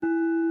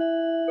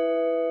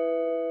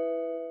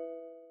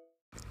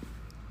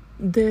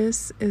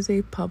This is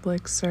a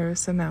public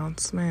service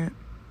announcement.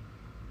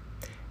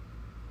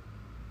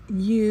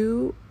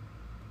 You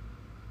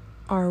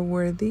are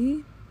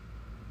worthy.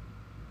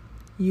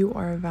 You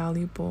are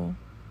valuable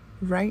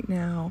right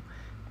now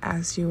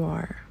as you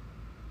are.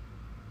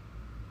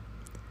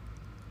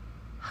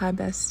 Hi,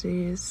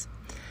 besties.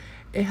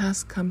 It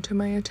has come to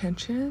my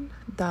attention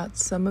that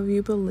some of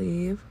you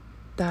believe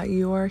that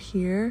you are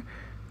here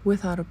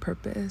without a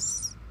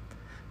purpose,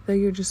 that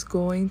you're just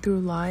going through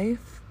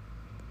life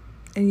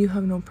and you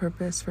have no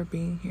purpose for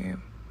being here.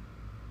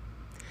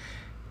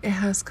 It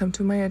has come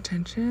to my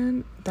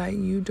attention that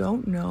you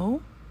don't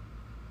know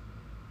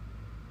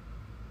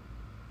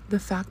the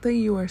fact that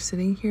you are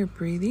sitting here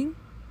breathing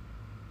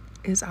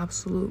is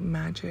absolute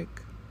magic.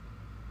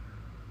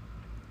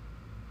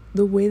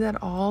 The way that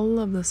all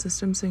of the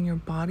systems in your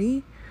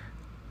body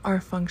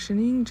are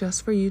functioning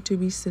just for you to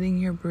be sitting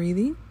here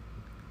breathing,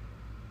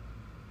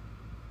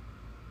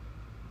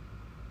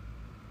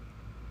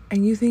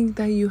 and you think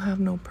that you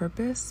have no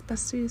purpose,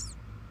 besties?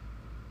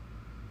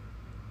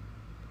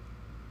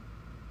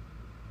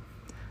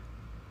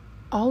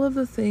 All of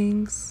the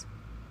things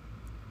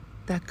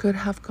that could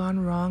have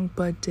gone wrong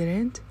but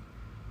didn't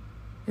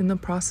in the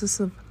process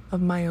of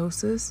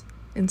meiosis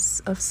and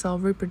of cell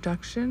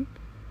reproduction,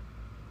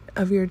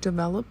 of your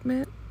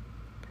development,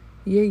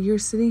 yet you're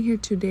sitting here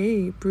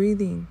today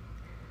breathing.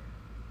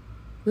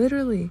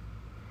 Literally,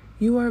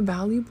 you are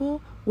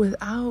valuable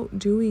without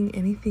doing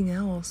anything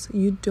else.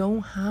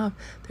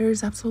 There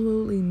is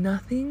absolutely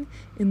nothing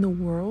in the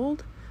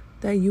world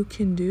that you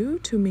can do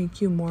to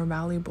make you more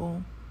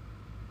valuable,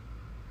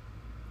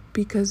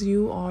 because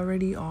you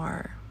already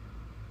are.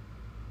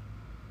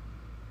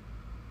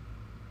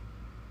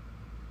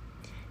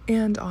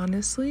 And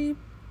honestly,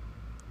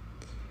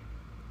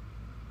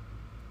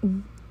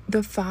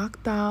 the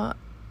fact that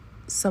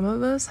some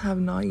of us have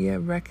not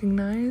yet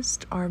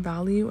recognized our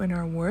value and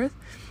our worth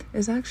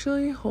is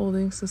actually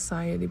holding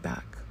society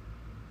back.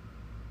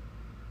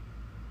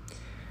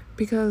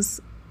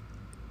 Because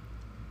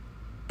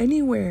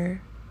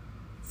anywhere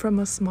from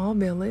a small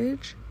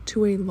village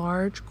to a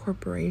large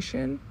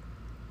corporation,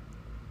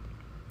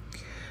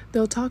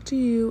 they'll talk to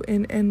you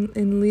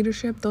in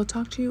leadership, they'll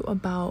talk to you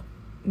about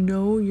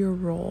know your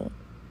role.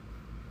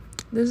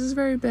 This is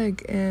very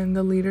big in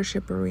the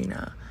leadership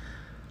arena.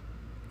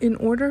 In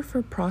order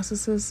for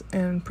processes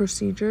and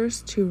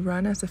procedures to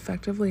run as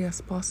effectively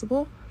as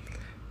possible,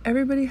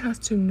 everybody has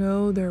to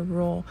know their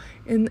role.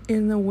 In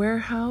the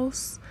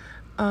warehouse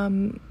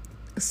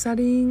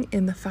setting,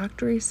 in the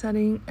factory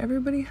setting,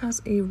 everybody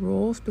has a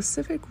role,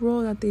 specific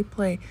role that they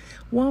play.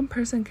 One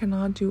person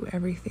cannot do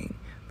everything,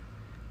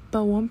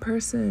 but one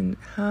person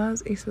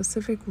has a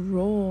specific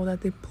role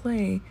that they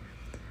play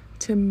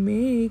to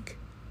make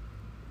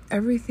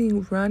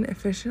everything run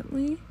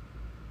efficiently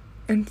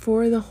and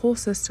for the whole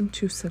system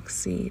to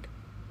succeed.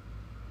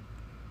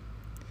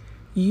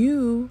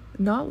 You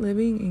not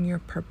living in your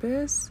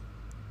purpose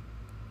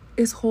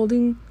is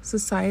holding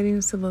society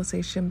and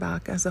civilization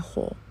back as a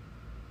whole.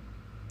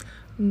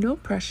 No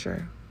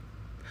pressure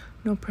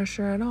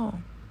at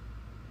all.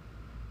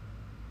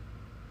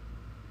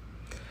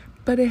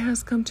 But it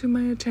has come to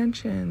my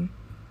attention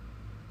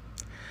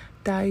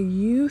that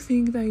you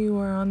think that you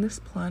are on this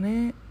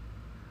planet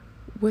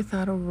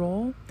without a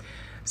role.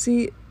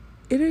 See,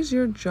 it is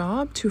your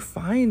job to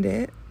find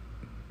it,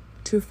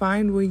 to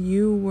find what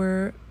you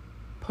were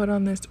put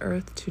on this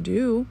earth to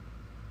do.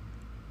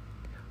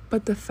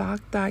 But the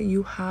fact that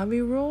you have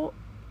a role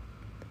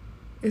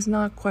is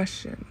not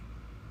questioned.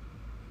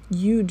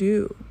 You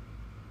do.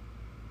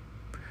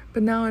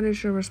 But now it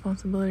is your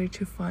responsibility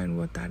to find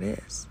what that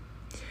is.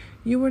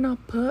 You were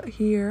not put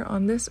here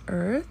on this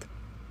earth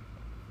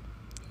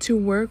to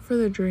work for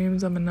the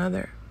dreams of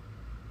another.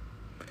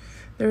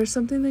 There is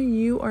something that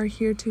you are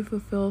here to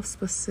fulfill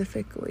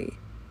specifically.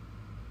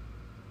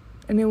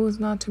 And it was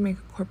not to make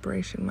a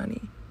corporation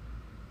money.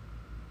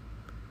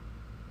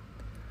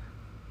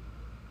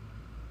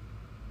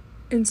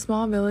 In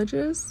small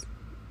villages,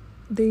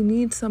 they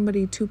need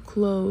somebody to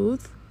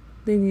clothe.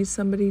 They need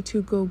somebody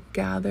to go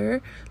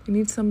gather. They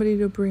need somebody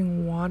to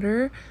bring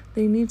water.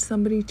 They need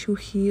somebody to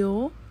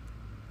heal.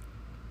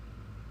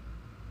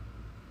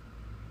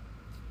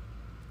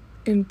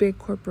 In big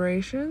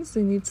corporations,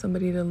 they need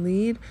somebody to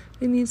lead.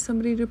 They need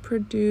somebody to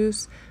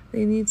produce.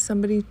 They need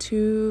somebody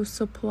to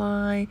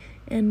supply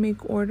and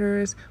make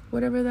orders.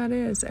 Whatever that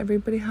is,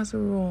 everybody has a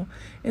role.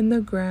 In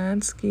the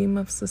grand scheme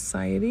of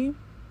society,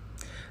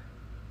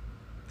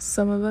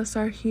 some of us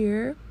are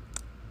here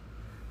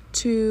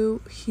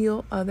to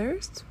heal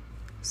others.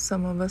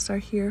 Some of us are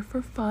here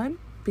for fun,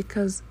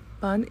 because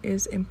fun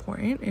is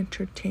important.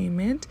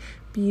 Entertainment,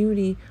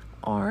 beauty,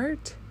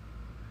 art.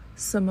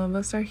 Some of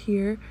us are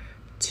here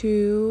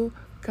to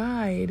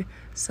guide.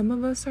 Some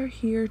of us are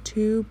here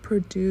to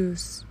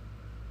produce.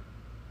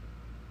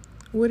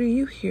 What are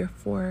you here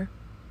for?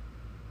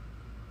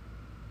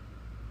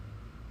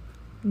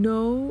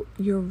 Know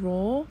your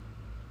role,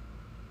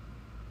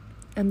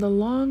 and the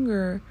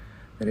longer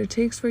that it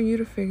takes for you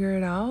to figure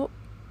it out,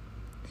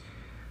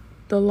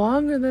 the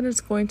longer that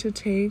it's going to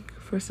take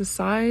for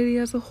society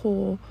as a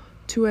whole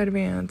to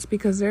advance,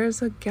 because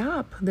there's a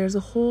gap, there's a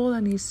hole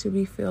that needs to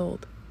be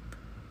filled.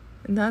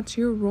 And that's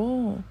your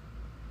role.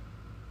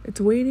 It's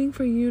waiting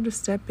for you to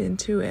step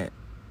into it.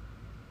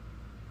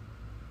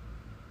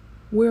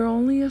 We're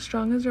only as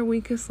strong as our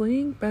weakest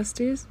link,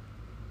 besties.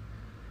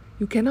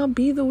 You cannot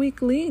be the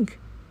weak link.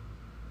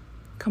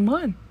 Come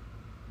on.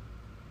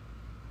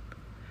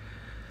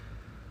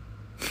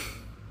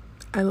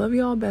 I love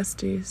y'all,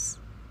 besties.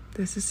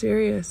 This is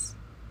serious.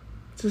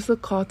 It's just a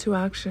call to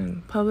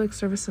action, public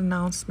service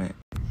announcement.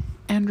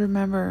 And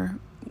remember,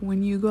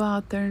 when you go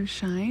out there and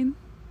shine,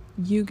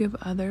 you give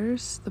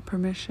others the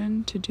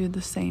permission to do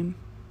the same.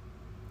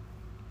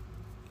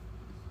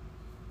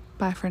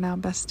 Bye for now,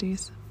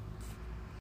 besties.